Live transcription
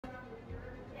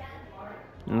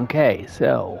Okay,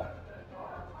 so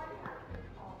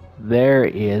there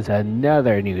is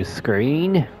another new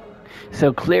screen.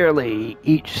 So clearly,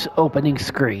 each opening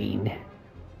screen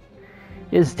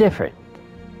is different.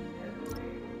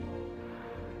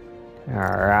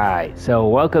 Alright, so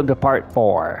welcome to part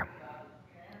 4.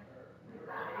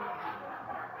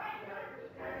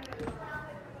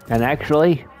 And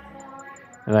actually,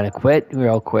 I'm gonna quit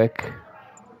real quick.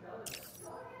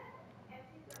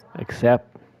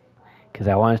 Except, because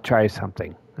I want to try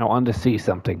something. I want to see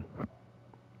something.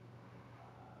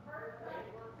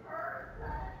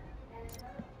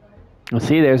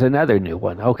 See, there's another new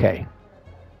one. Okay.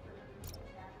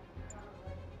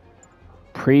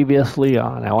 Previously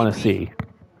on, I want to see.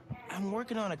 I'm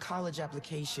working on a college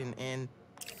application and...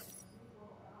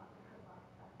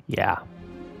 Yeah.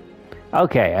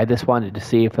 Okay, I just wanted to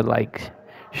see if it, like,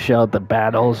 showed the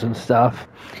battles and stuff.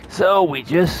 So, we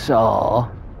just saw...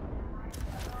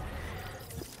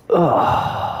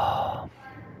 Oh.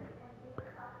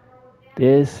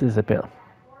 This is a bit...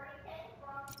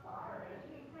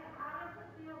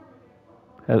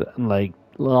 like,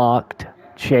 locked,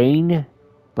 chain,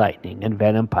 lightning, and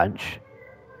venom punch.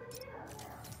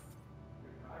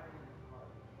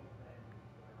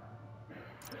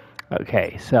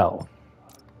 Okay, so...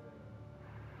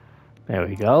 There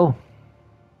we go.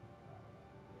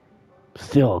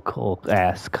 Still a cool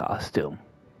ass costume.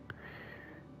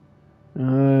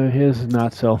 His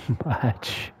not so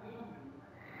much.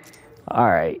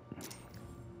 Alright.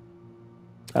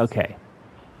 Okay.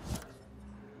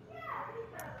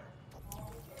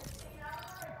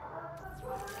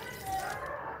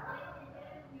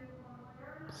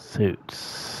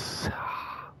 Suits.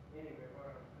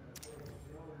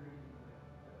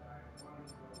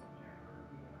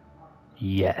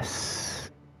 Yes.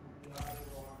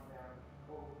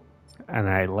 And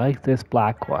I like this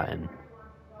black one.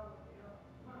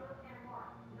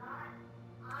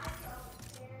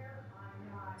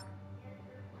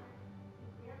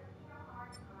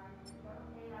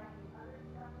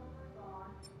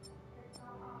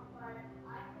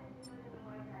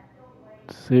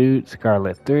 Suit,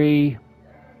 Scarlet 3.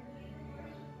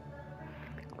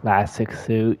 Classic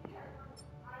suit.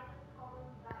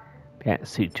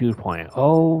 Pantsuit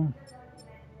 2.0.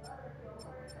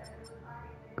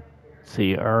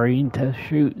 See,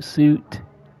 Orienta suit.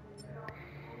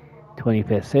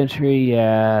 25th century,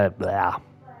 blah.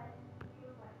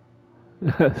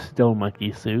 Stone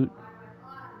monkey suit.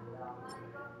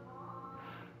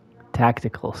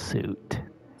 Tactical suit.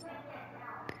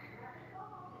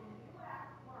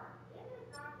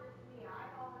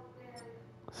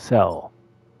 So.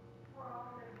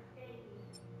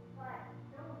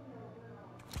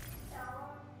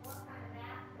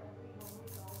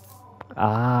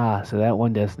 Ah, so that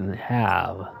one doesn't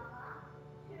have.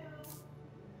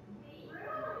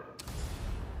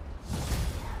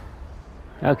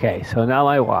 Okay, so now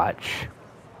I watch.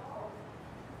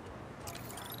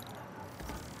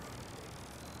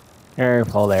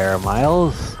 Careful there,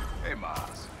 Miles. Hey,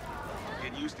 Miles.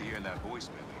 Getting used to hearing that voice,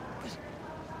 Millie.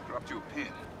 Dropped you a pin.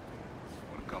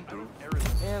 Wanna come through?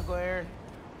 Yeah, go ahead.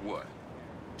 What?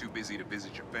 Too busy to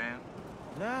visit your fam?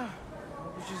 Nah,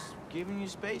 I was just giving you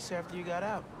space after you got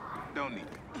out. Don't need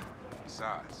it.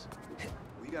 Besides,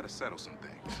 we gotta settle some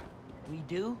things. We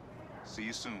do? See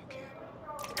you soon, kid.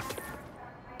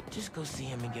 Just go see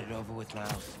him and get it over with,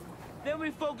 Miles. Then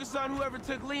we focus on whoever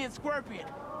took Lee and Scorpion.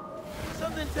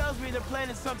 Something tells me they're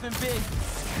planning something big.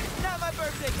 Not my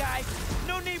birthday, guys.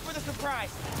 No need for the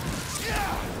surprise.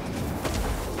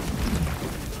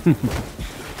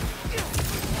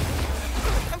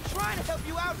 I'm trying to help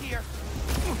you out here.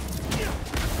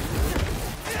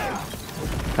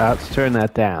 Let's turn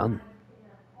that down.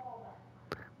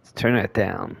 Let's turn it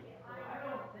down.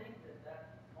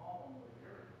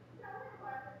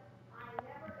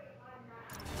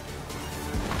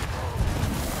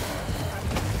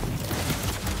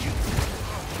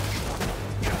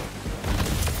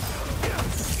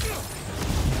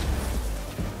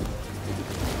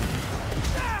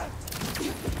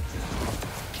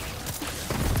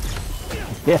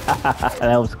 Yeah,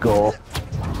 that was cool.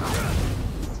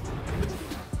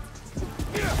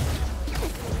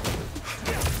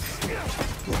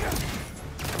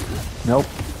 Nope.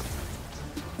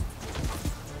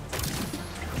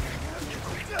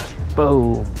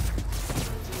 Boom.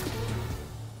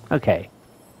 Okay.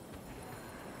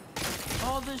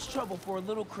 All this trouble for a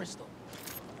little crystal.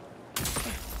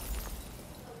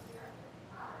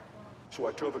 So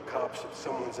I tell the cops that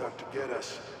someone's out to get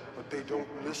us, but they don't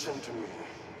listen to me.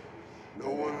 No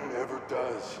one ever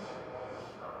does.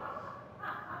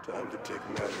 Time to take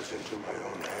matters into my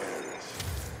own hands.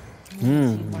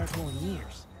 haven't seen Marco in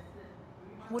years.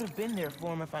 Would have been there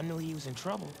for him if I knew he was in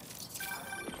trouble.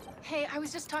 Hey, I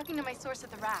was just talking to my source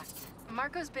at the raft.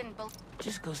 Marco's been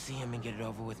Just go see him and get it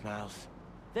over with, Miles.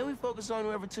 Then we focus on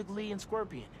whoever took Lee and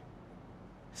Scorpion.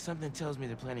 Something tells me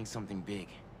they're planning something big.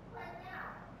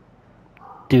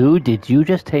 Dude, did you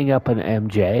just hang up an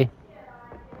MJ?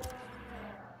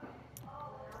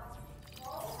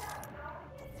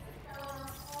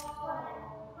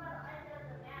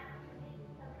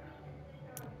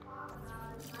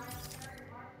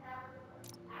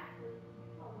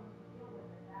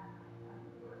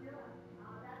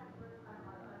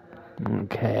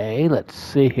 Okay, let's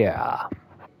see here.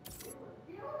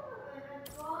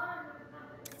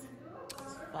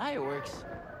 Fireworks?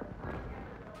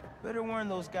 Better warn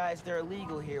those guys they're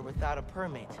illegal here without a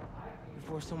permit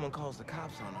before someone calls the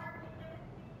cops on them.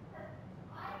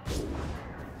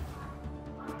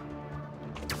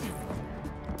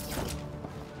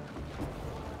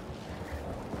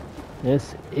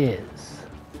 This is,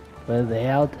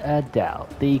 without a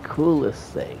doubt, the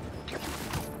coolest thing.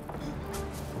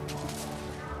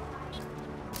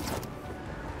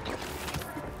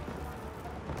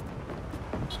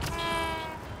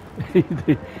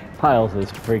 Miles is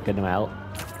freaking him out.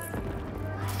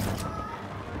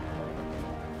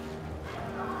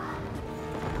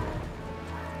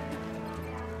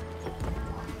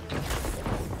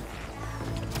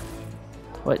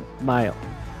 What, Miles?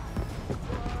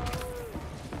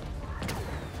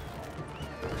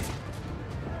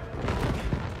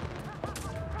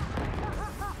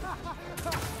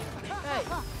 Hey,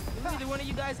 does either one of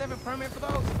you guys have a permit for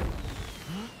those?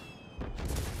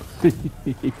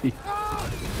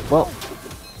 Well,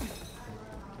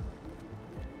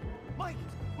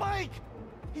 Mike!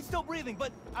 He's still breathing,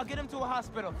 but I'll get him to a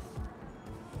hospital.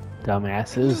 I knew those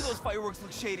dumbasses. fireworks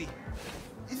look shady.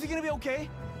 Is he gonna be okay?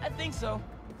 I think so.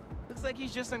 Looks like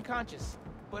he's just unconscious,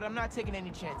 but I'm not taking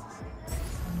any chances.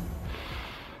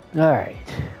 Alright.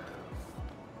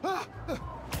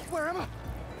 Where am I?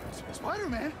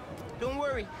 Spider-Man? Don't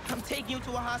worry, I'm taking you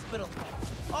to a hospital.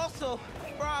 Also,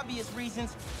 for obvious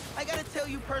reasons, I gotta tell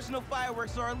you personal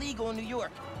fireworks are illegal in New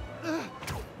York.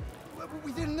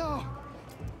 We didn't know.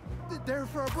 They're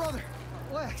for our brother,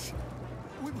 Lex.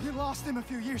 We lost him a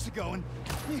few years ago, and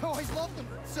he always loved them.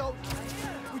 So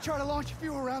we try to launch a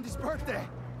few around his birthday.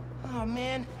 Oh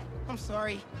man, I'm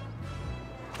sorry.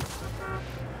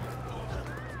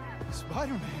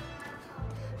 Spider-Man?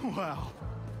 Wow.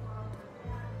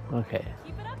 Okay.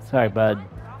 Sorry, bud.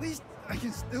 At least I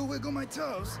can still wiggle my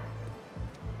toes.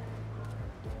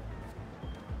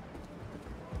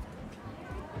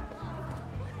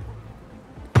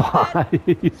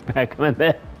 Smack him in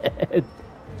the head.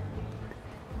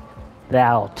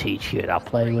 That'll teach you to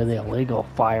play with illegal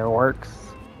fireworks.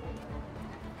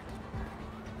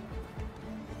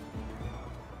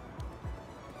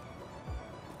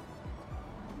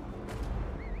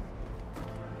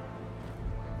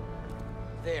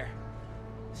 There.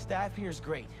 The staff here is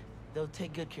great. They'll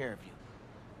take good care of you.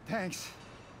 Thanks.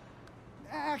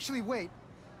 Actually, wait.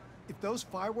 If those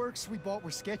fireworks we bought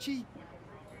were sketchy,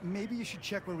 maybe you should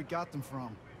check where we got them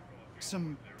from.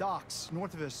 Some docks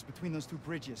north of us between those two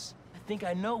bridges. I think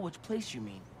I know which place you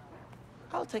mean.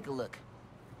 I'll take a look.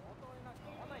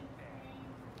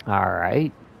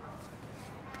 Alright.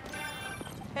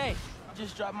 Hey,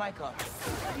 just dropped Mike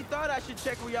off. He thought I should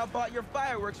check where y'all bought your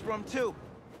fireworks from, too.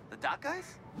 The dock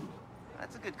guys?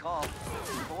 That's a good call.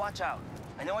 But watch out.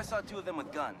 I know I saw two of them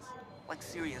with guns. Like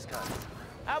serious guns.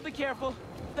 I'll be careful.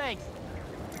 Thanks.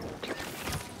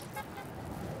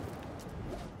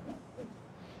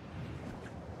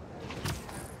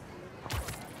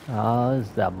 Oh, is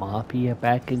the Mafia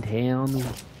back in town?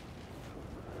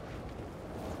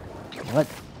 What?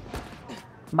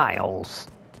 Miles.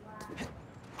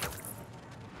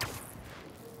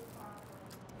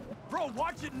 Bro,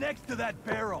 watch it next to that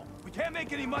barrel. We can't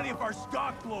make any money if our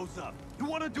stock blows up. You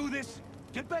want to do this?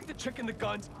 Get back to checking the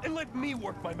guns and let me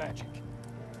work my magic.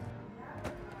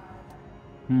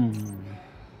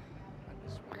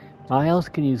 Miles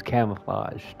can use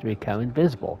camouflage to become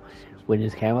invisible. When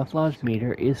his camouflage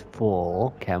meter is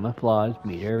full, camouflage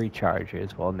meter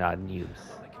recharges while not in use.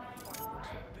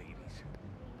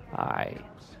 Alright.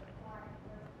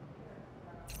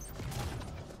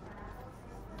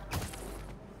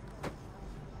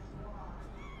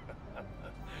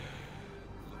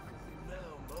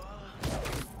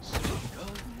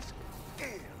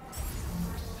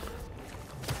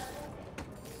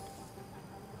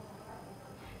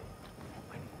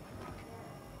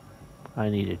 I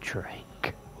need a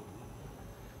drink.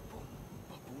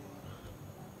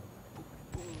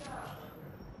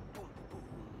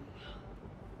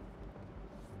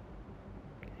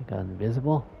 Go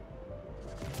invisible.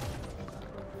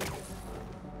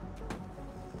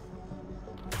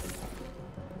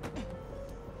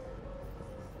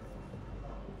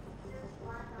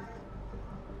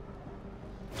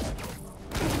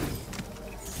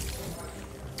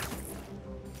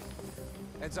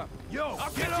 Heads up. Yo,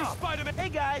 I'll get you, Spider-Man! Hey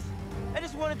guys, I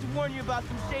just wanted to warn you about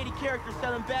some shady characters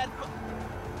selling bad.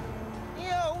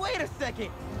 Yo, wait a second.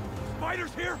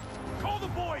 Spider's here? Call the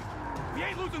boys! We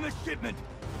ain't losing this shipment!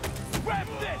 Grab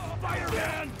this,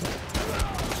 Spider-Man!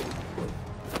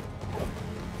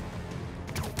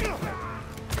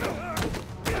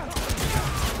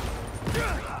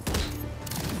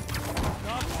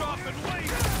 Stop, stop, and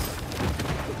wait!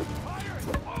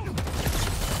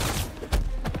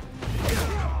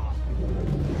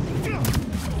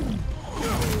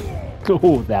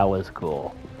 Oh, that was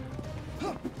cool.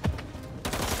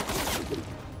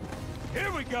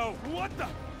 Here we go! What the?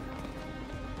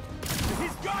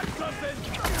 He's got something!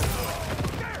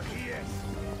 There he is!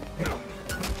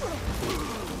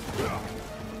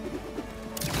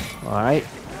 Alright.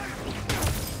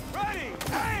 Ready!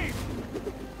 Aim!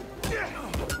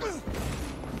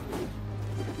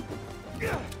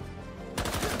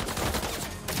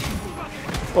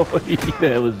 Oh,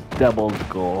 that was double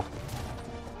cool.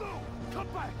 Come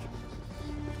back!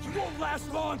 You won't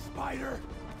last long, Spider!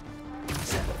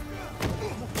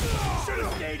 Should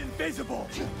have stayed invisible!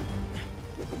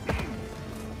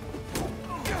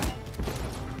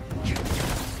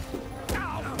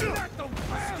 Ow! Not the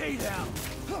way! Stay down!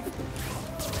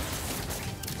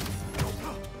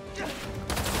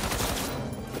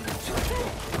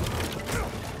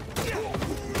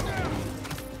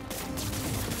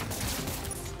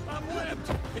 I'm limped!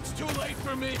 It's too late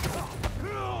for me!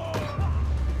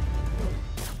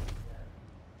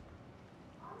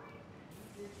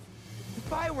 The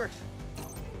fireworks.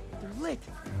 They're lit.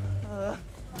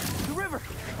 The river.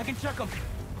 I can chuck them.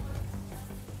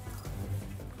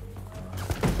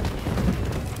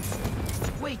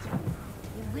 Wait,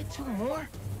 they lit two more?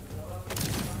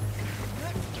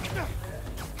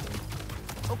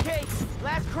 Okay,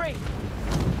 last crate.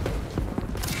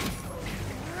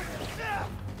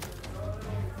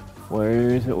 Where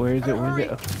is it? Where is it? Where is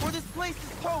it? Where this place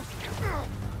is toast.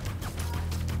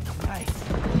 Nice.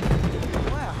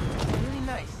 Wow, really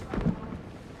nice.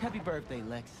 Happy birthday,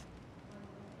 Lex.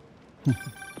 Was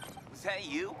that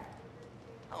you?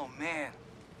 Oh, man.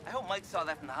 I hope Mike saw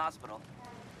that from the hospital.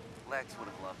 Lex would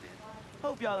have loved it.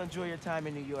 Hope y'all enjoy your time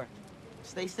in New York.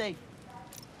 Stay safe.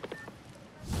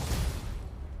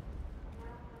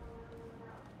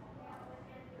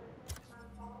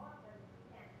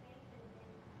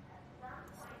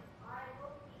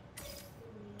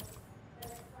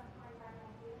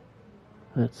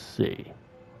 Let's see.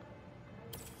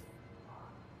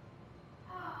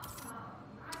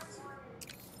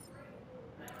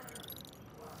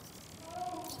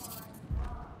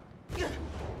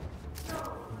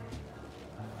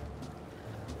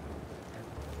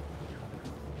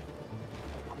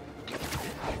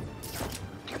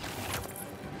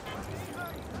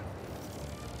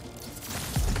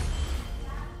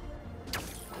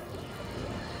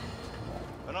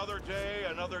 Another day,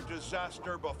 another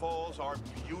disaster befalls our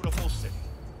beautiful city.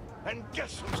 And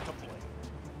guess who's to blame?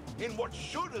 In what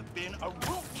should have been a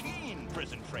routine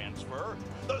prison transfer,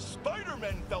 the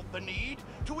Spider-Men felt the need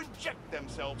to inject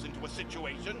themselves into a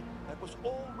situation that was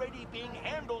already being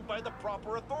handled by the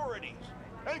proper authorities,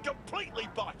 and completely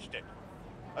botched it.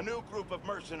 A new group of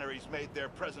mercenaries made their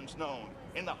presence known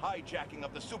in the hijacking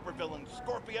of the supervillain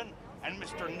Scorpion and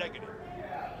Mr. Negative.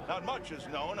 Not much is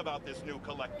known about this new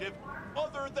collective,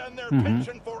 other than their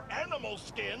penchant for animal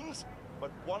skins,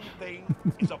 but one thing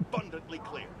is abundantly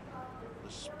clear.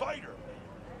 The Spider-Man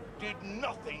did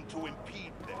nothing to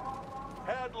impede them.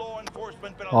 Had law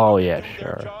enforcement been allowed to do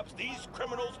their jobs, these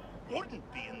criminals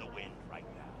wouldn't be in the wind right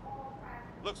now.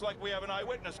 Looks like we have an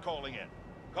eyewitness calling in.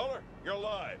 Caller, you're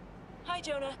live. Hi,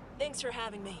 Jonah. Thanks for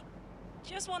having me.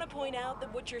 Just want to point out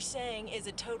that what you're saying is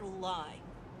a total lie.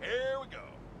 Here we go.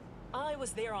 I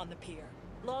was there on the pier.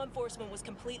 Law enforcement was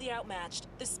completely outmatched.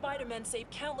 The Spider-Men saved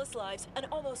countless lives and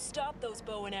almost stopped those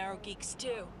bow and arrow geeks,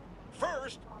 too.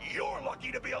 First, you're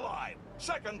lucky to be alive.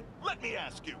 Second, let me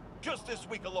ask you, just this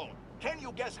week alone, can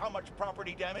you guess how much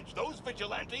property damage those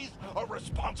vigilantes are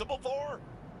responsible for?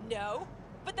 No,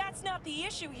 but that's not the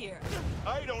issue here.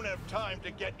 I don't have time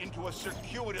to get into a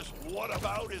circuitous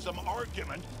whataboutism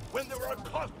argument when there are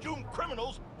costumed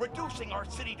criminals reducing our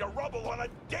city to rubble on a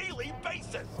daily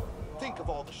basis. Think of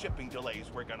all the shipping delays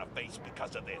we're gonna face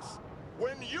because of this.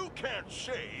 When you can't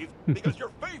shave because your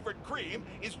favorite cream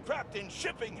is trapped in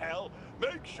shipping hell,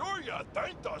 make sure you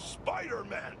thank the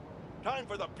Spider-Man. Time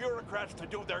for the bureaucrats to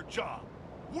do their job.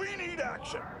 We need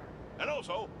action. And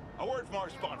also, a word from our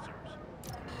sponsors.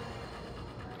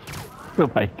 Oh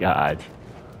my god.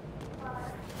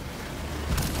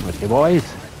 Okay,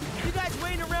 boys. You guys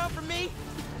waiting around for me?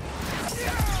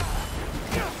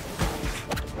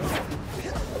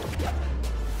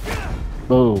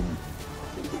 Boom.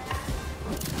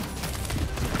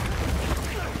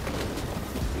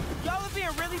 Y'all are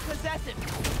being really possessive.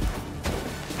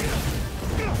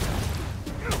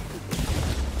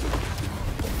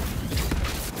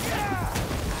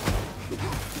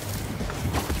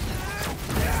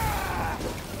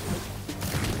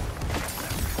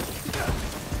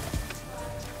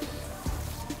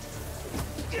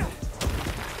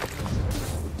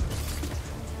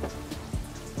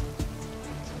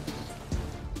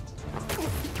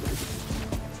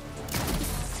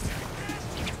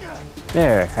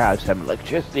 There, have some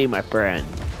electricity, my friend.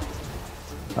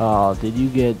 Oh, did you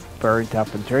get burnt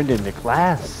up and turned into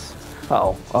glass?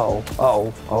 Oh, oh,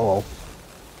 oh, oh.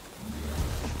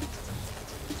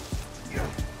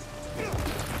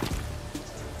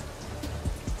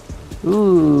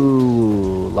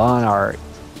 Ooh, lawn art.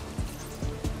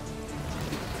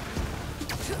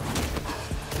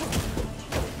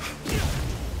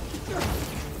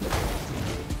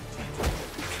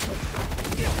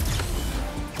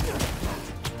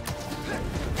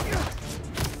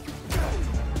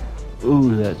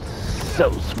 Ooh, that's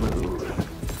so smooth.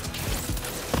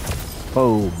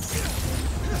 Boom.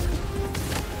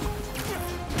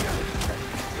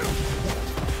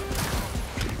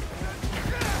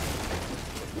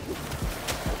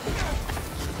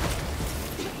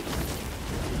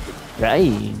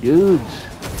 Dang, dudes.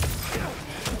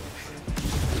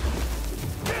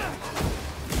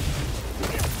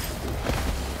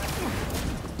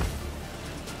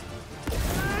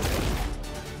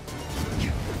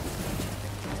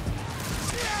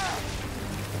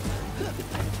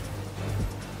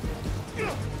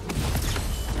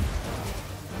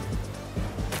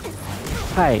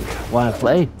 Hi, wanna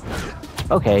play?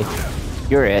 Okay,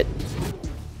 you're it.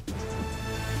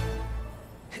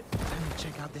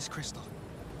 Check out this crystal.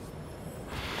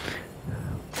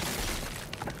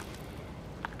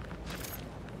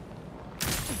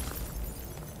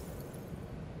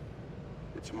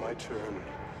 It's my turn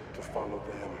to follow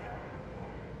them.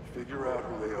 Figure out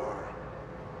who they are.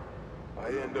 I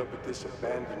end up at this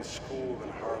abandoned school in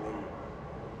Harlem.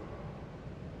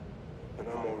 And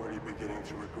I'm already beginning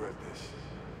to regret this.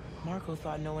 Marco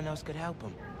thought no one else could help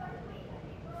him.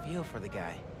 Feel for the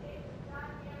guy.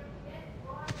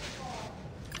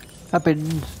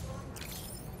 Happens.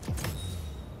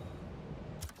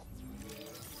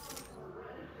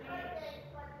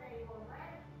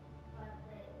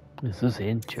 This is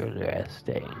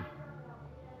interesting.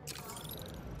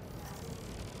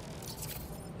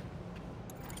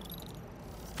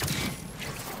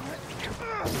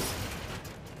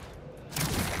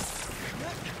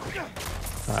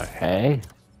 Okay.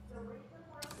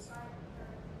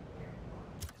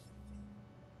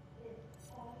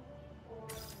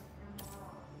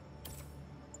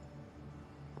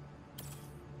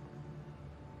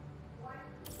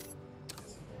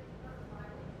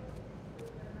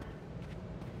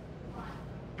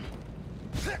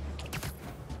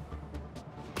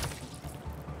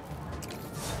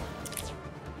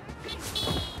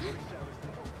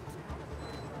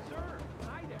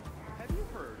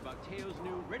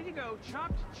 Ready-to-go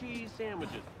chopped cheese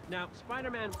sandwiches. Now,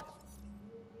 Spider-Man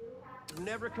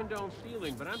never condoned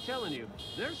stealing, but I'm telling you,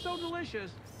 they're so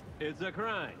delicious, it's a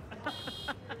crime.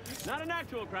 Not an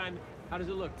actual crime. How does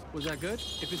it look? Was that good?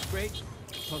 If it's great,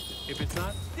 post it. If it's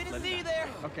not, Didn't see you there.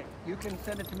 Okay, you can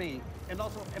send it to me. And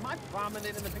also, am I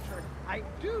prominent in the picture? I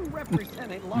do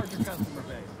represent a larger customer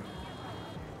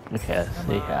base. Okay, let's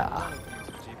see here.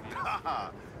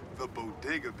 The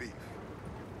bodega beef.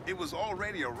 It was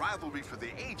already a rivalry for the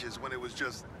ages when it was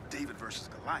just David versus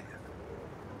Goliath.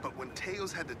 But when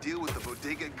Tails had to deal with the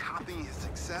bodega copying his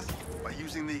success by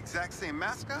using the exact same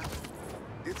mascot,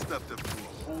 it stepped up to a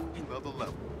whole nother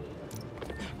level.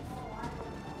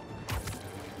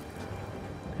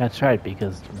 That's right,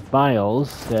 because Miles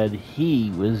said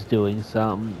he was doing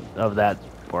some of that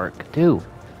work too.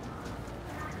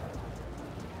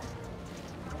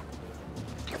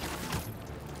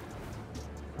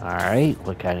 Alright,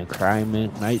 what kind of crime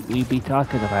might we be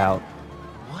talking about?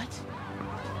 What?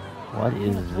 What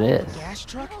is this? Gas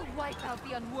truck? We'll wipe out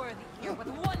the unworthy here with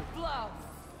one blow.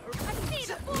 I see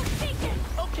the full ticket.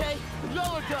 Okay,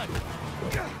 y'all are done.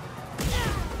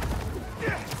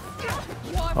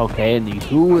 Okay, and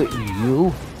who are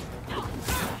you?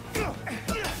 Burn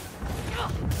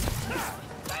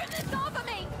this off of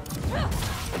me!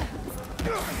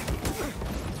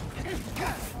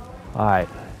 Alright.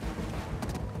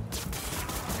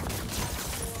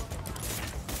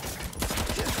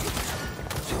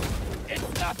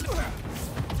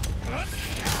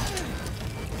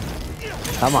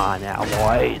 Come on now,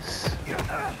 boys.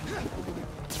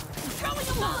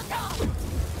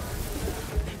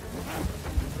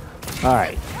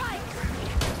 Alright.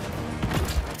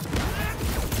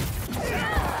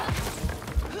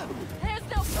 There's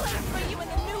no place for you in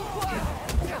the new world.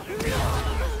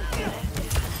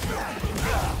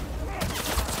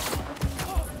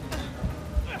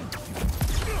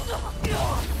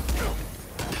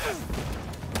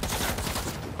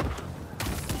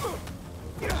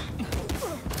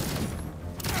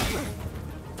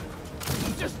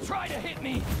 Just try to hit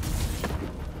me.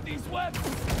 These webs.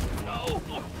 No.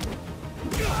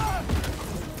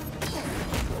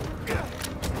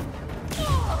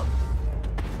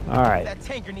 Alright. That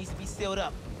tanker needs to be sealed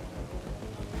up.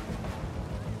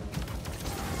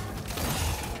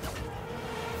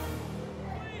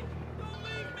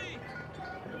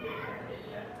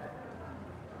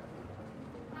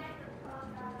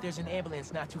 There's an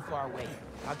ambulance not too far away.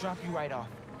 I'll drop you right off.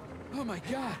 Oh my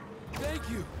god, thank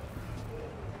you.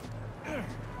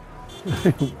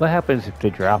 What happens if they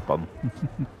drop them?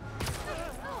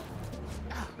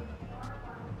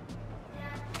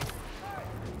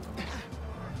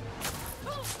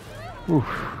 Oof.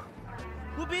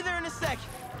 We'll be there in a sec.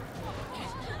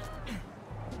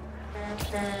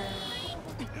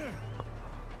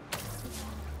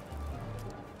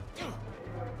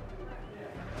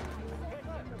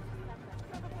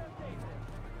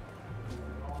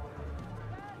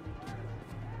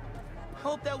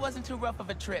 Hope that wasn't too rough of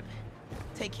a trip.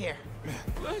 Take care.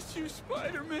 Bless you,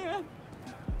 Spider-Man.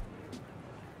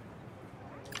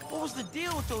 What was the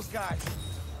deal with those guys?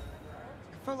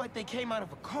 I felt like they came out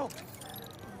of a cult.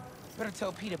 Better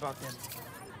tell Pete about them.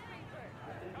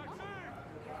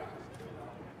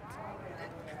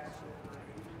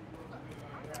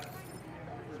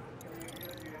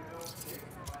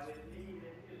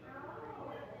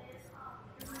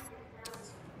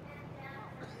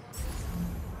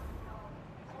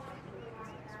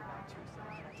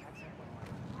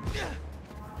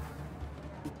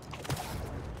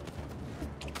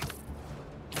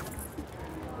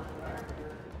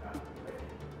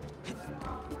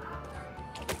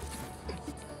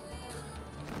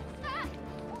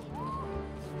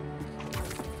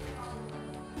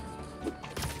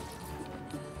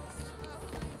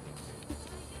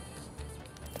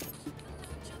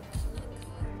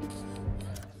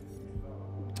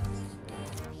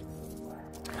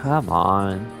 Come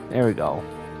on. There we go.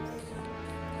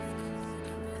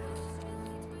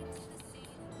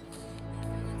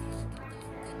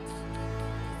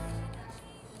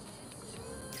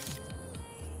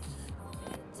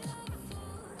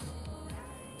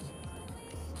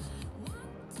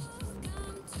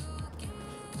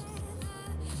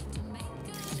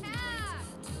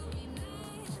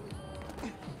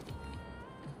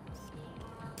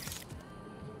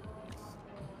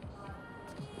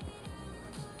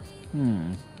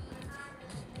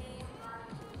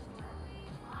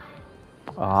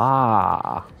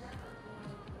 Ah.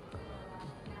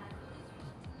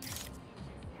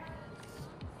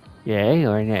 Yay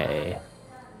or nay?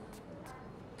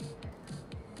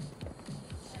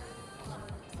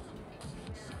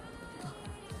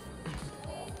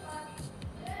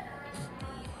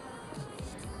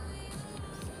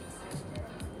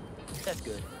 That's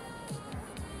good.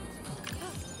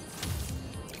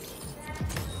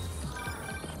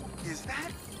 Is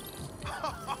that?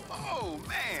 Oh,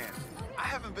 man! I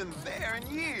haven't been there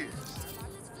in years.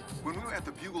 When we were at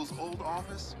the Bugle's old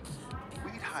office,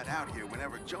 we'd hide out here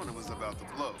whenever Jonah was about to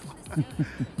blow. I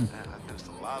finished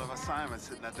a lot of assignments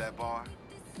sitting at that bar,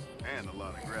 and a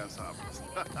lot of grasshoppers.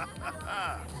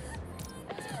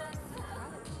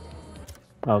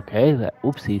 Okay,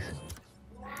 oopsies.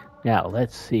 Now,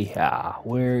 let's see here.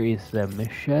 Where is the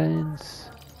missions?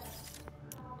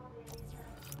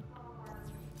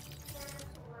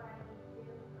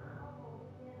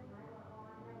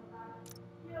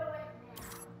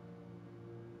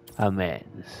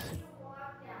 Amends.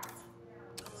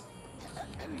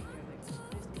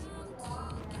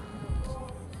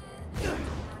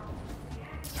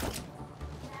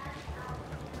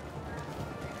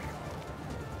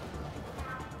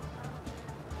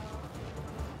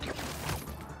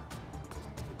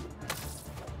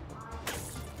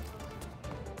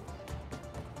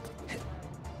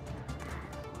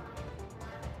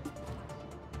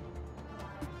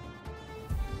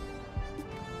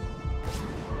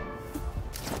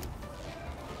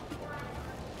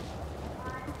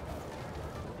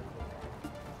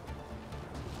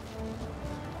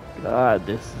 God,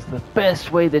 this is the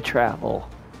best way to travel.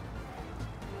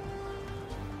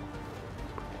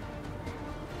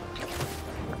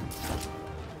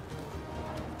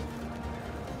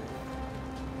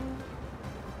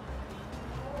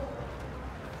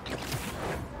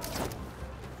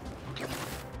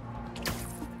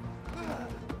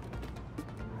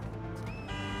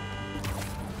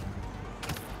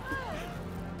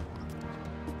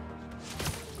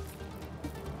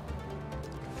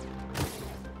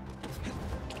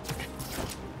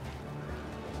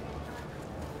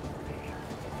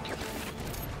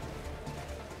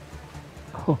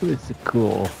 Oh, this is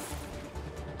cool.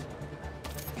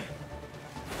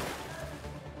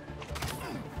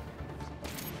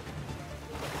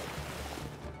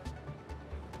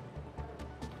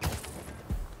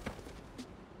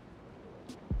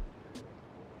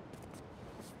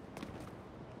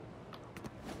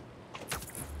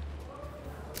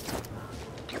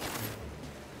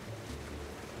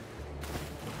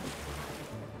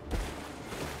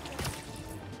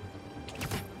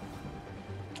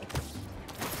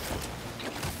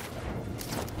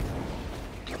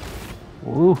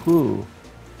 Woohoo!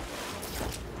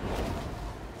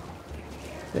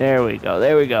 There we go,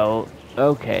 there we go.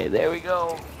 Okay, there we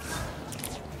go.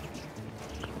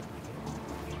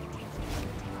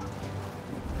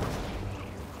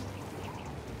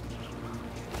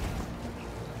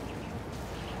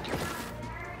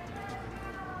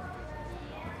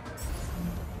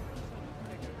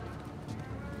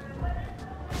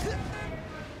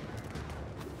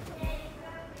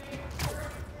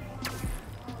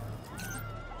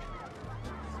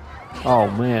 Oh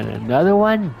man, another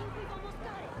one?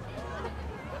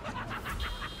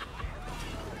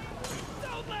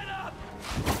 Don't let up!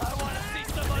 I want to see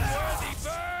someone worthy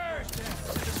first!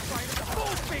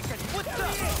 Bull bacon! What's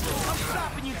up? I'm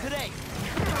stopping you today!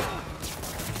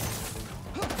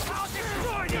 I'll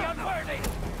destroy the unworthy!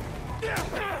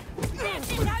 This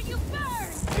is how you burn!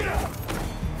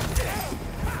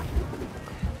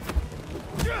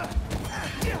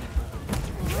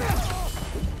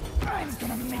 I'm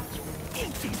gonna make you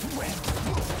eat these webs!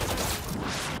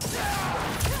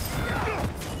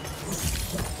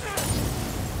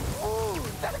 Ooh,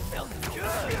 that feels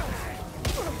good!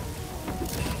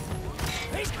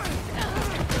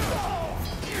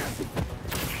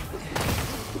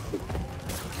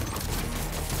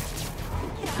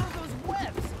 Get out of those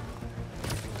webs!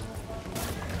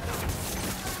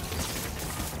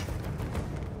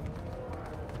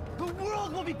 The world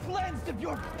will be cleansed of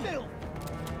your filth!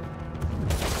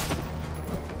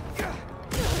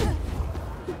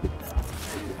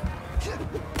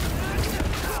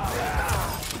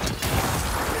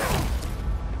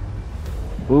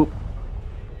 Oop.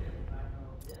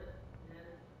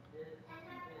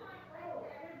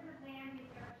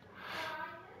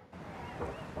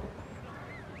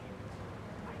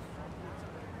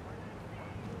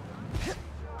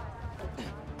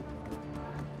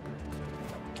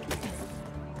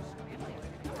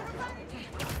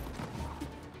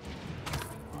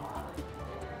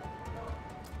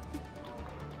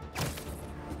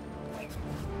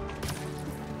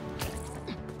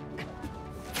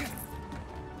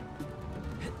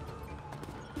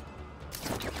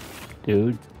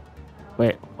 Dude.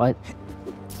 Wait, what?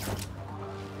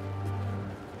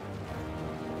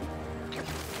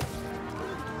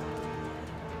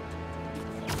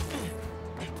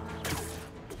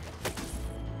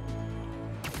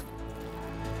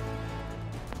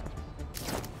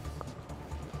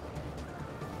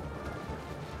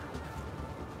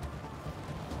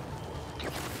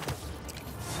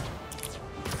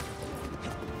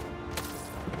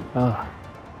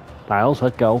 Miles,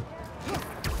 let's go.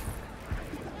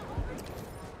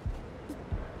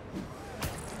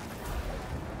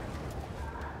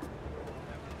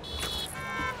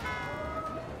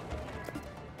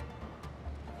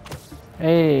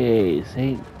 Hey,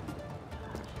 St.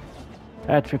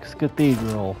 Patrick's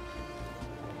Cathedral.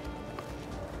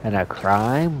 And a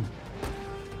crime?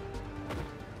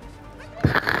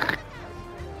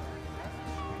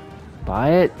 Buy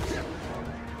it?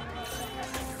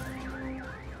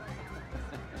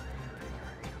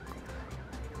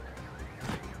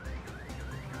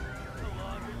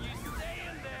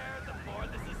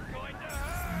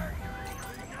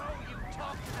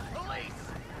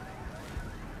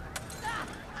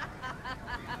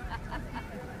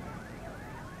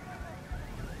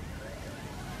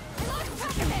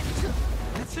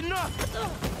 That's enough!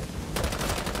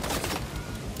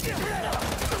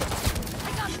 I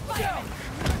got fire!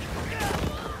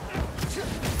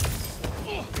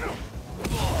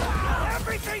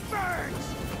 Everything burns!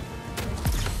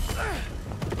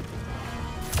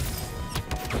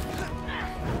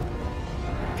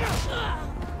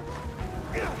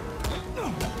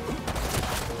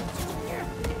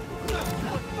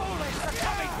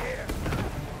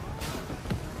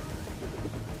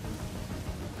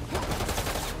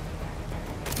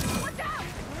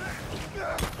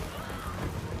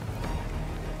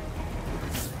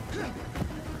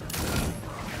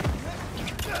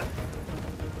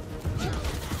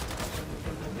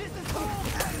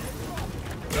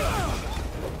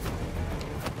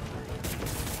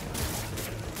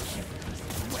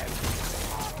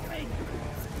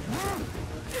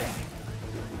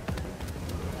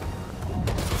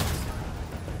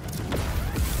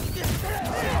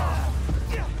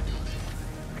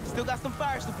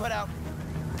 put out.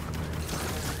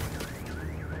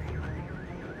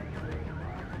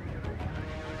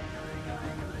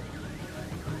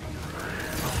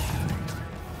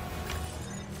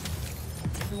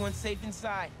 Everyone's safe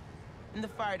inside, and the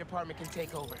fire department can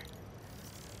take over.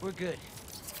 We're good.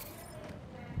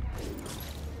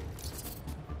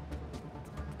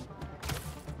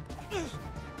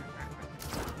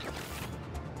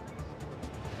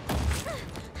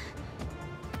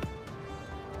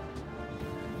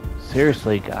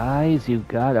 Seriously, guys, you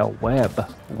got a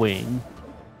web wing.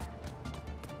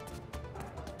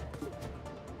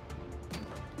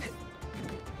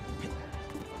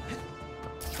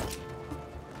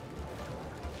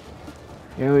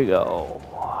 Here we go.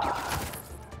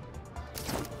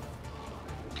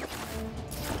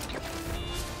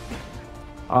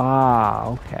 Ah,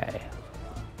 okay.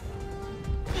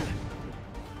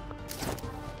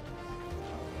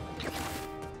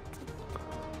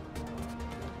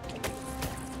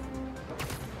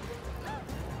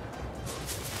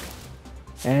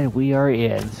 And we are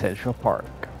in Central Park.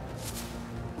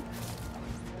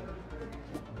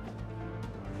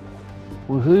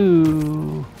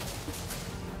 Woohoo!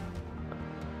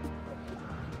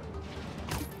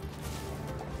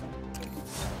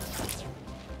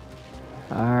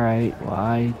 Alright, well,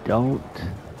 I don't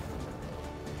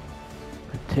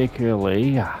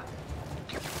particularly,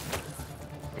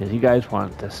 because you guys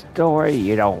want the story,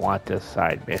 you don't want the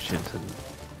side missions and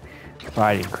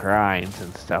fighting crimes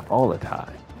and stuff all the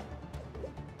time.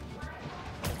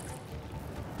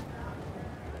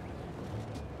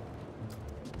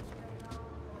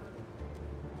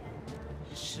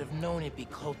 You should have known it'd be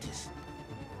cultists.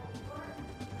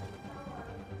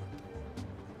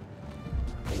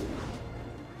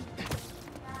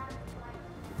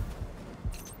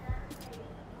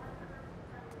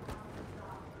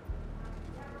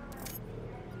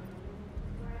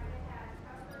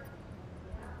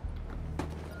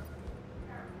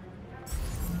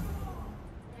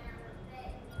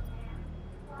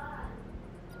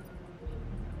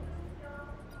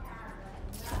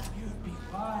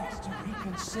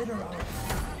 Consider our...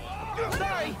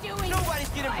 Sorry! Nobody's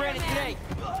getting branded today!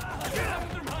 Get out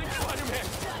of their mind, Spider-Man!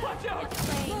 Watch out!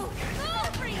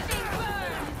 Everything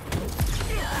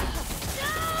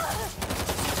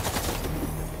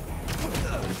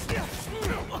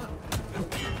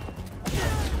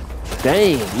burns!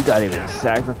 Dang, you gotta even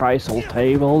sacrifice whole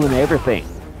table and everything.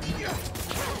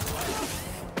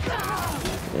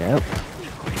 Yep,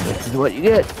 this is what you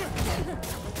get.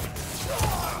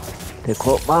 To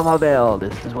quote Mama Bell,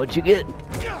 this is what you get.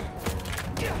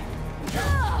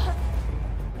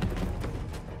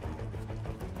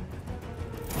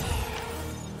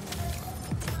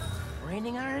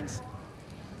 Raining irons?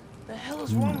 The hell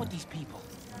is wrong with these people?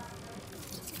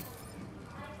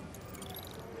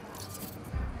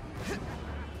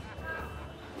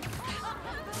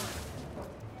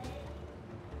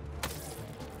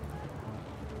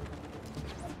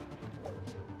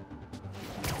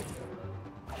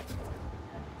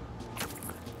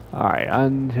 Alright,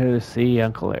 on to see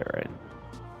Uncle Aaron.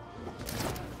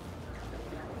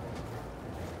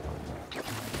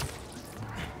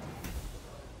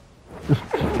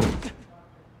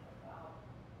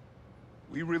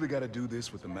 We really gotta do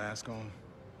this with the mask on?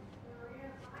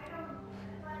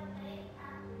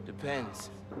 Depends.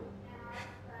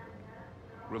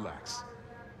 Relax.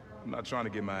 I'm not trying to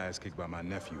get my ass kicked by my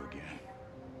nephew again.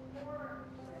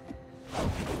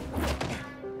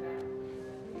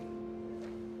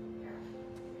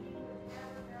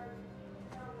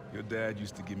 Your dad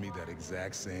used to give me that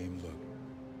exact same look.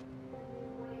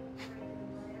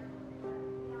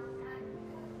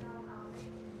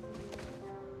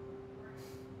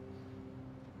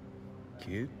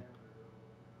 Kid?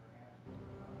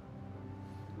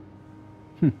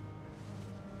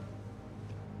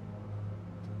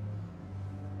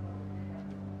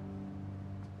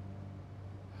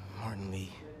 Martin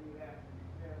Lee.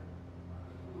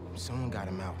 Someone got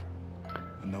him out.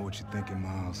 I know what you're thinking,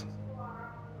 Miles.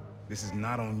 This is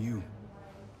not on you.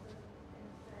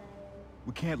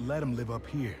 We can't let him live up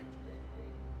here.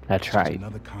 That's It's right. just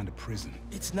another kind of prison.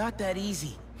 It's not that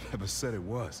easy. Never said it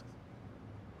was.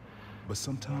 But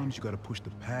sometimes you gotta push the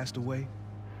past away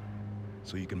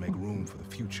so you can make room for the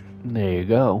future. There you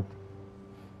go.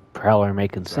 Prowler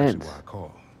making That's actually sense. why I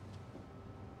called.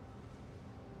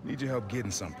 Need your help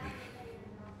getting something.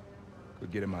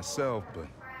 Could get it myself, but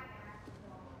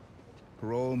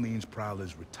parole means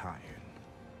Prowler's retired.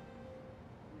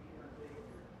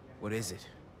 What is it?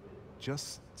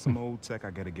 Just some old tech I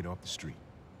gotta get off the street.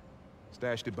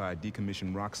 Stashed it by a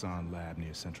decommissioned Roxxon lab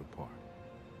near Central Park.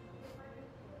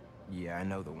 Yeah, I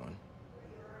know the one.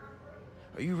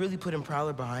 Are you really putting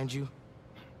Prowler behind you?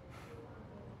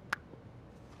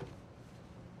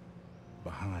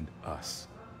 Behind us.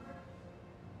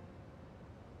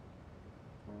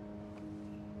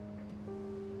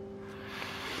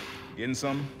 Getting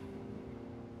something?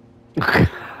 How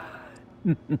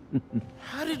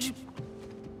did you...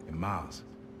 And Miles,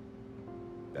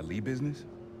 that Lee business?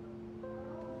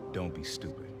 Don't be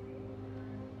stupid.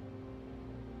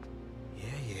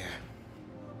 Yeah.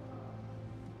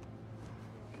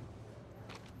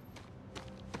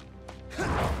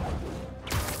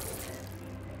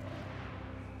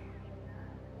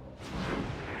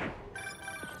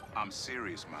 I'm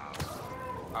serious, Miles.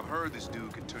 I've heard this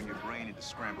dude can turn your brain into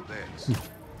scrambled eggs.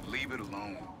 Leave it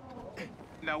alone.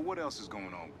 Now, what else is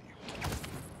going on with you?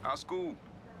 How's school?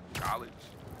 College?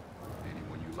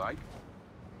 Anyone you like?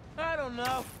 I don't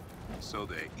know. So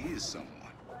there is someone.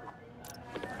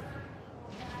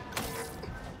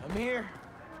 I'm here.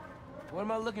 What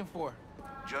am I looking for?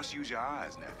 Just use your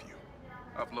eyes, nephew.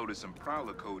 Uploaded some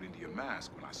Prowler code into your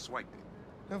mask when I swiped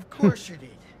it. Of course you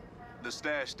did. The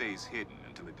stash stays hidden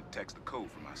until it detects the code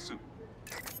from my suit.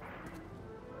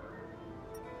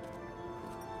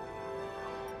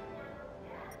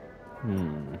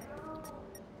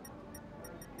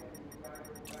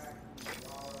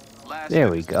 There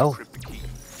we go.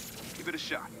 Give it a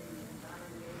shot.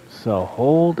 So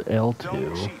hold Don't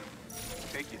L2. cheat.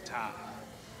 Take your time.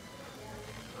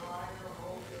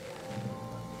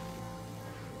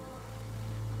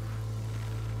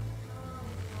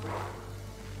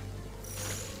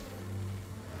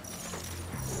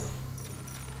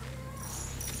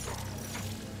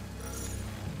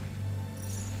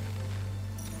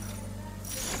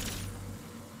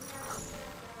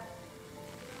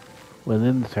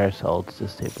 Within the threshold to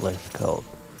stabilize the code.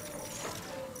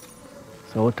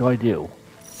 So what do I do?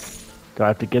 Do I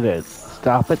have to get it?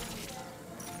 Stop it?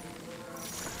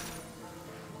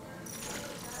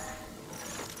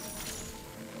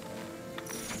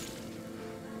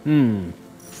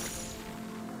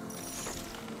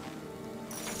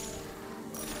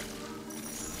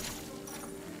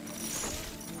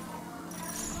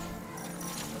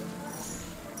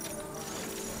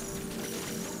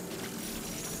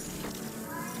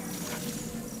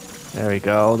 There we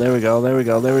go, there we go, there we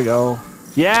go, there we go.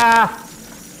 Yeah!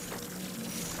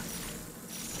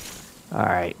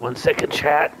 Alright, 1 second,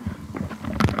 chat.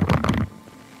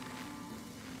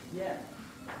 Yeah.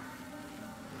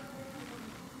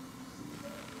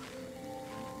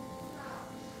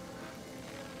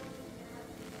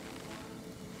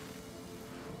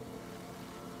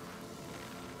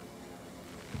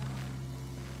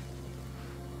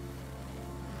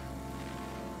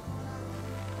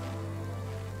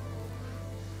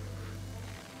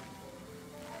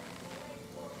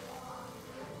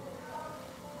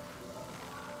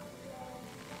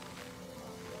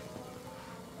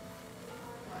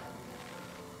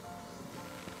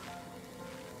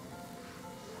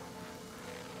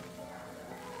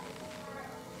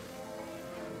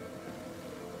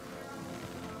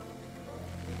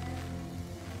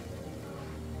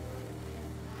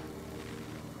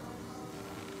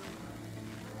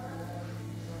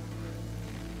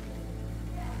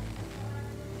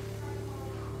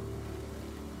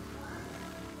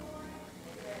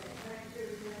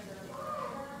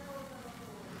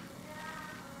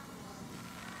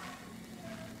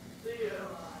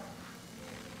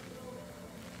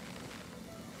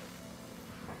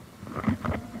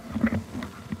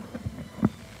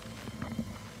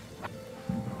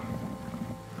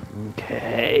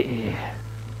 Okay.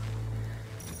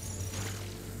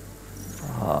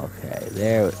 Okay,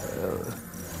 there we go.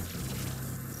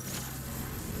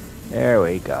 There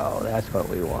we go. That's what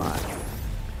we want.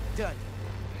 Done.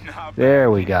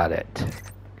 There we got it.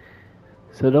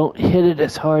 So don't hit it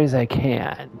as hard as I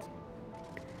can.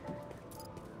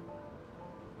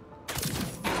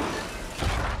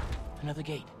 Another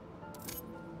gate.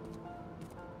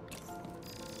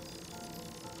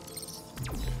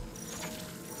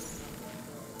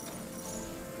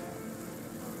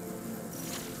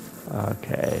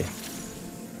 Okay.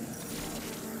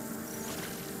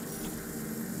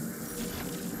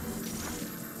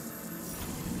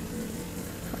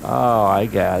 Oh, I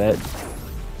got it.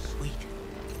 Sweet.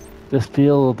 Just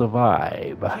feel the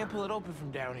vibe. Can't pull it open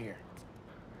from down here.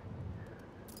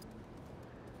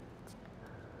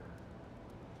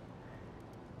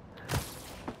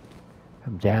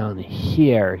 I'm down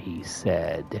here, he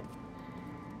said.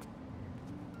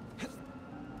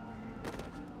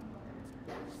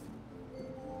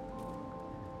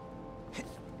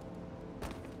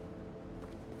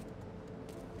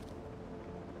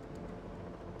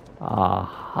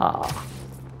 Aha.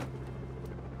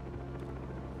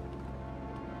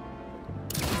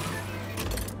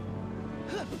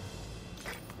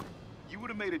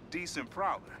 have made a decent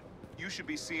prowler. You should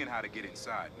be seeing how to get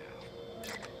inside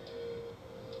now.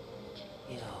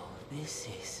 Yo, this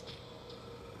is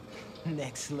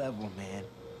next level, man.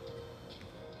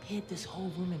 Hid this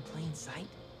whole room in plain sight?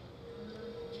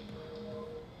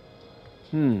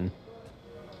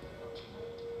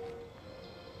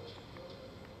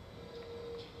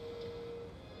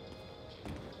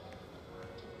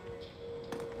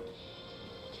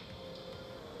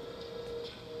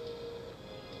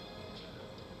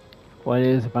 What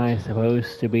am I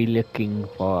supposed to be looking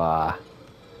for?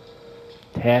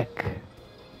 Tech.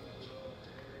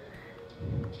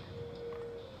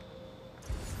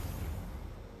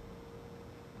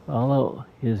 Follow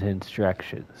his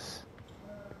instructions.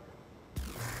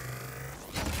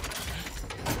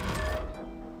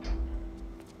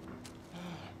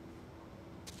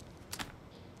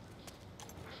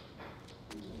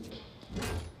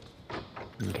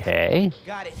 Okay.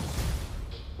 Got it.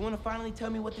 You wanna finally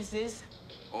tell me what this is?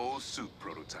 Old suit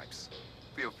prototypes.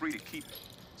 Feel free to keep it.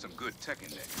 Some good tech in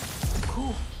there.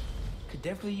 Cool. Could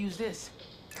definitely use this.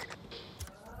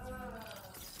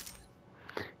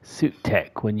 Suit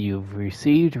tech. When you've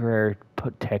received rare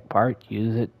tech part,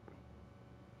 use it.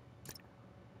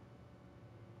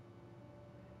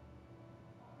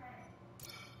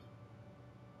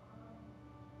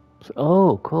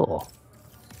 Oh, cool.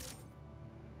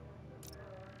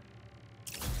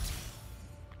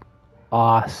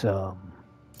 Awesome.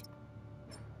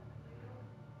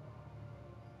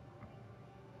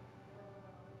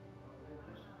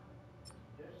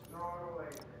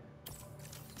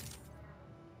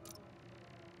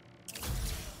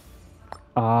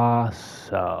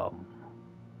 Awesome.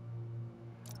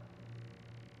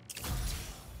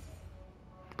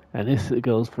 And this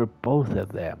goes for both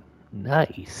of them.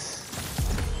 Nice.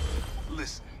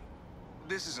 Listen,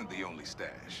 this isn't the only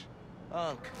stash.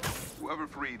 Whoever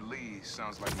freed Lee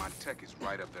sounds like my tech is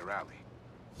right up their alley.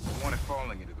 I want it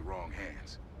falling into the wrong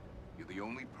hands. You're the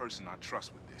only person I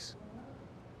trust with this.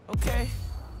 Okay,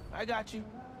 I got you.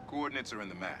 Coordinates are in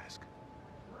the mask.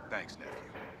 Thanks, nephew.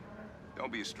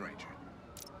 Don't be a stranger.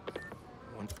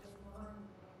 Wonder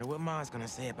what Ma's gonna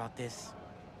say about this.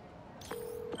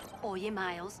 Oye,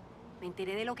 Miles, me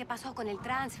enteré de lo que pasó con el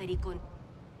transfer y con...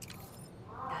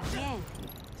 ¿Estás bien?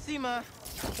 Sí, ma.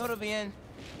 Todo bien.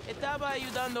 Estaba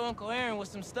ayudando a Uncle Aaron with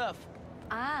some stuff.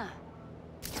 Ah.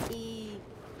 ¿Y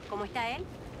cómo está él?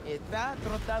 Está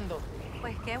trotando.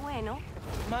 Pues qué bueno.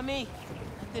 Mami,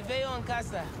 te veo en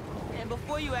casa. And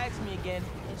before you ask me again,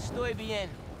 estoy bien.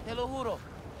 Te lo juro.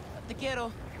 Te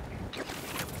quiero.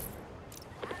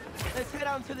 Let's head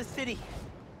out into the city.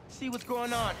 See what's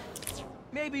going on.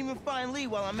 Maybe even find Lee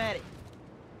while I'm at it.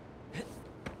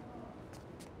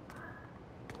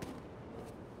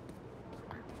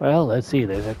 Well, let's see.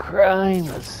 There's a crime.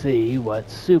 Let's see what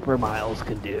Super Miles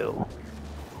can do.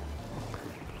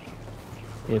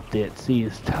 If it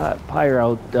sees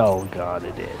Pyro... Oh, God,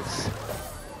 it is.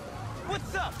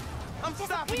 What's up? I'm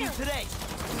stopping you today.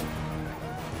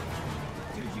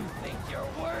 Do you think you're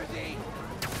worthy?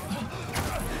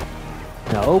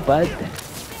 No, but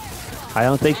I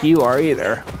don't think you are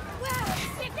either.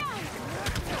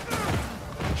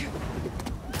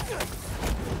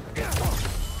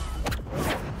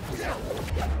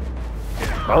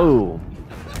 Oh.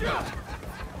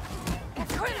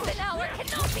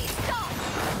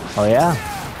 Oh yeah?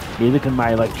 Neither can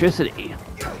my electricity.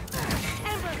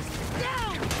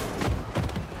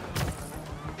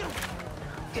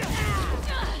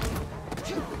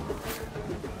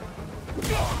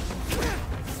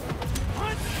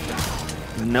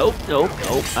 Nope, nope,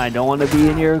 nope. I don't want to be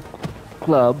in your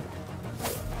club.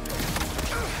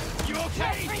 You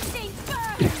okay?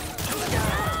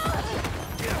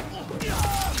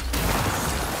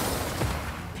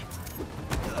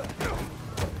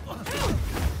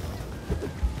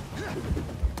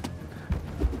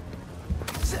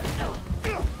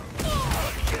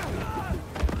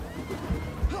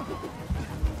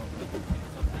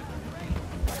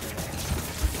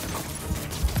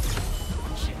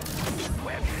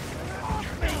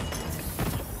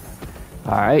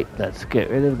 Alright, let's get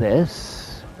rid of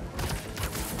this.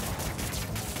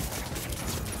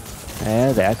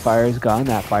 Yeah, that fire's gone,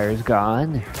 that fire's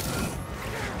gone.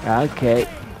 Okay.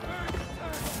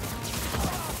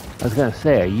 I was gonna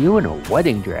say, are you in a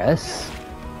wedding dress?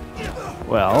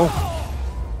 Well,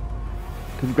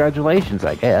 congratulations,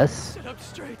 I guess. Sit up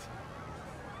straight.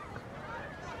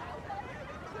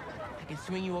 I can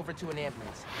swing you over to an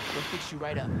ambulance. They'll fix you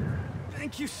right up.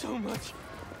 Thank you so much.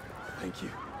 Thank you.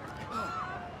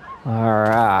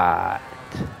 Alright.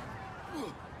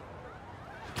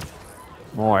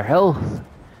 More health.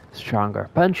 Stronger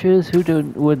punches.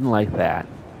 Wouldn't like that?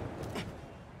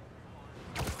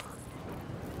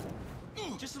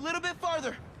 Just a little bit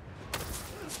farther.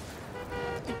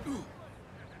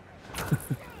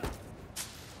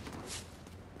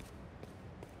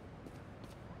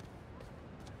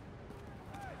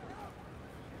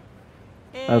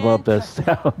 I love this.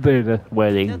 They're the They'll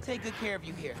wedding. take good care of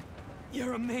you here.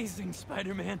 You're amazing,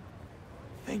 Spider-Man.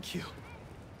 Thank you.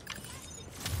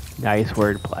 Nice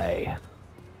wordplay.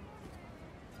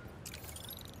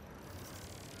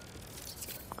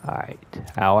 Alright,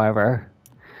 however,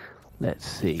 let's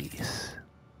see.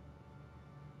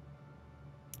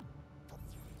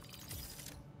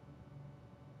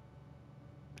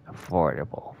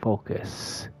 Affordable,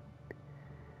 focus.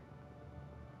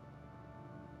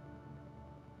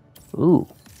 Ooh,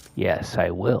 yes, I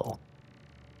will.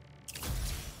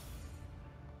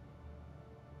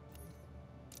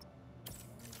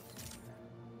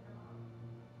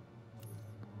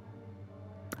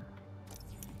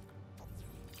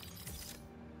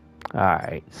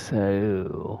 Alright,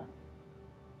 so...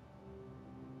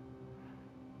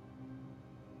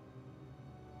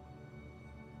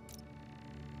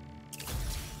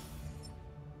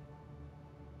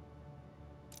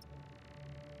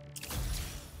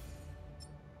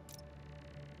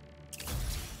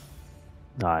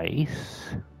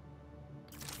 Nice.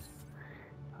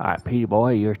 Alright, Petey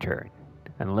boy, your turn.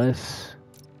 Unless...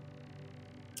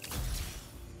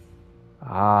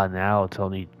 Ah, now it's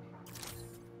only...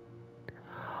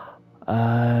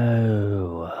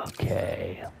 Oh,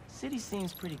 okay. City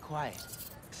seems pretty quiet.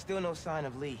 Still no sign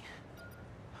of Lee.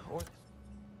 Or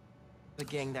the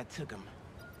gang that took him.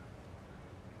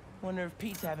 Wonder if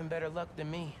Pete's having better luck than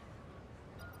me.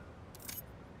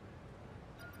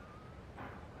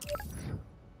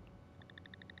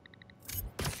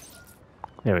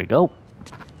 There we go.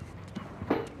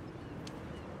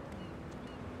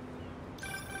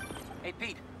 Hey,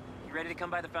 Pete. You ready to come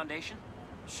by the Foundation?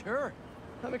 Sure.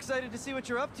 I'm excited to see what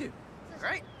you're up to.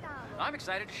 Great. I'm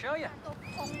excited to show you.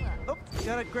 Oh,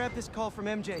 gotta grab this call from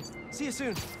MJ. See you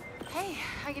soon. Hey,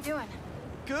 how you doing?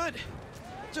 Good.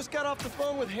 Just got off the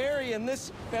phone with Harry, and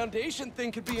this Foundation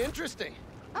thing could be interesting.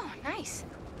 Oh, nice.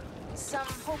 Some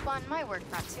hope on my work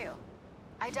front, too.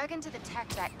 I dug into the tech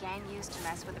that gang used to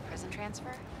mess with the prison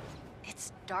transfer.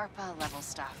 It's DARPA-level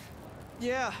stuff.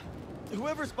 Yeah.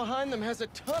 Whoever's behind them has a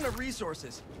ton of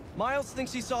resources. Miles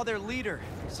thinks he saw their leader.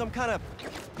 Some kind of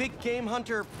big game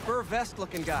hunter, fur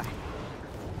vest-looking guy.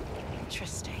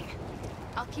 Interesting.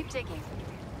 I'll keep digging.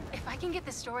 If I can get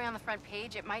this story on the front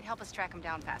page, it might help us track him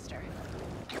down faster.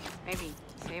 Maybe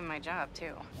save my job,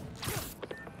 too.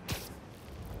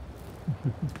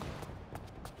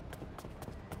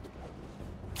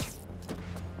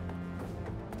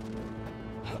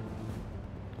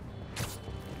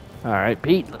 Alright,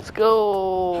 Pete, let's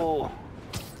go!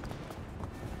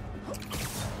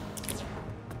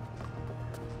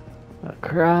 A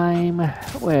crime.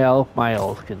 Well,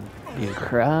 Miles can do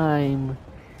crime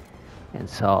and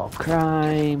solve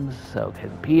crimes, so can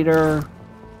Peter.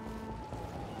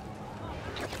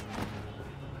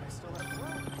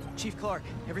 Chief Clark,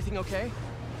 everything okay?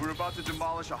 We're about to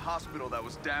demolish a hospital that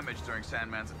was damaged during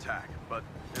Sandman's attack, but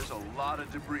there's a lot of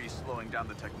debris slowing down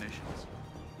the technicians.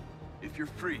 If you're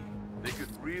free, they could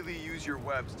really use your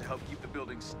webs to help keep the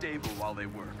building stable while they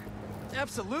work.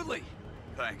 Absolutely.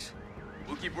 Thanks.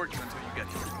 We'll keep working until you get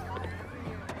here.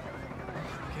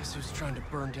 Guess who's trying to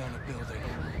burn down a building?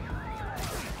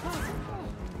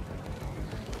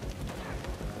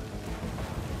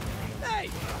 Hey!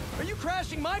 Are you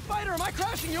crashing my fight or am I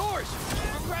crashing yours?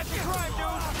 We're crashing crime,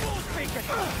 dude!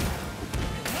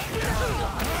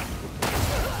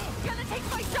 Gonna take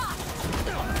my shot!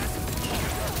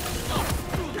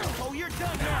 Oh, you're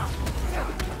done now!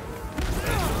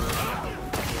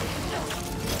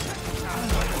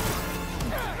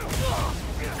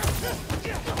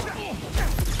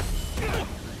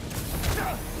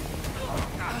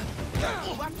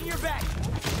 Watch your back!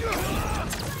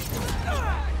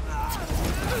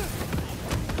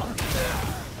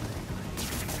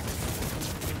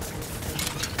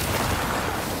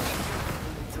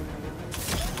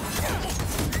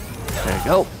 There you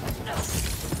go.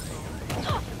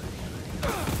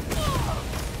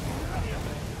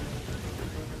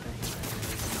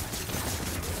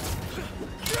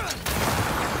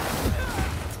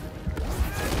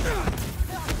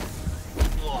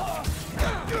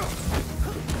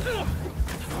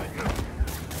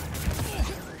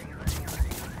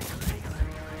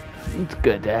 It's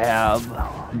good to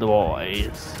have the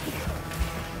boys.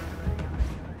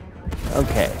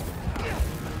 Okay.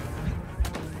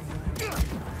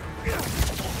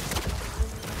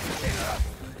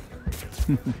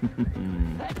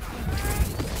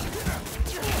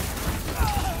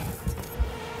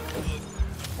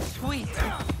 Sweet.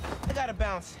 I gotta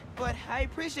bounce, but I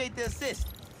appreciate the assist.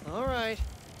 All right,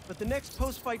 but the next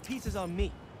post-fight piece is on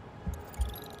me.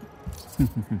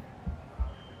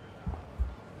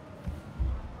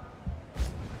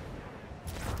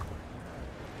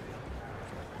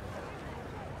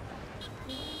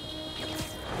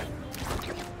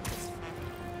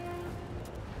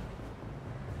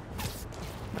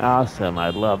 Awesome.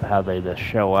 I love how they just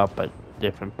show up at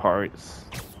different parts.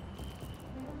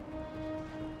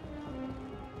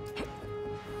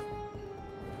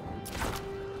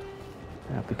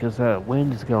 Yeah, because the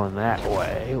wind is going that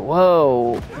way.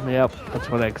 Whoa! Yep,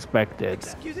 that's what I expected.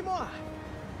 Excusez-moi.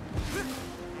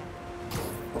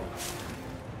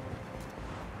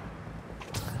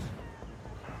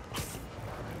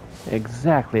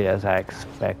 Exactly as I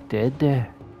expected.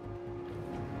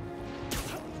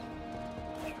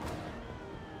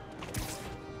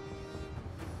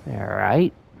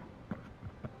 Alright.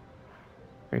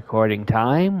 Recording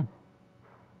time.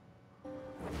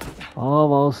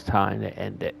 Almost time to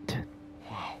end it.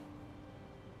 Whoa.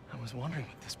 I was wondering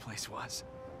what this place was.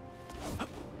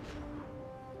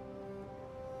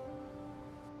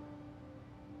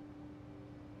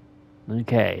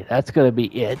 Okay, that's gonna be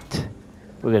it.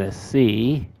 We're gonna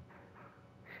see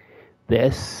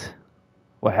this,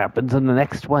 what happens in the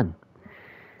next one.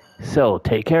 So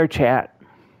take care, chat.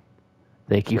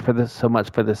 Thank you for so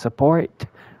much for the support.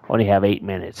 Only have 8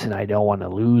 minutes, and I don't want to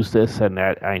lose this and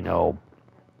that. I know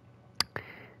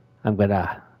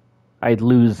I'd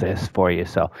lose this for you.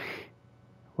 So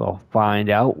we'll find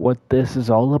out what this is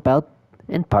all about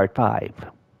in part 5.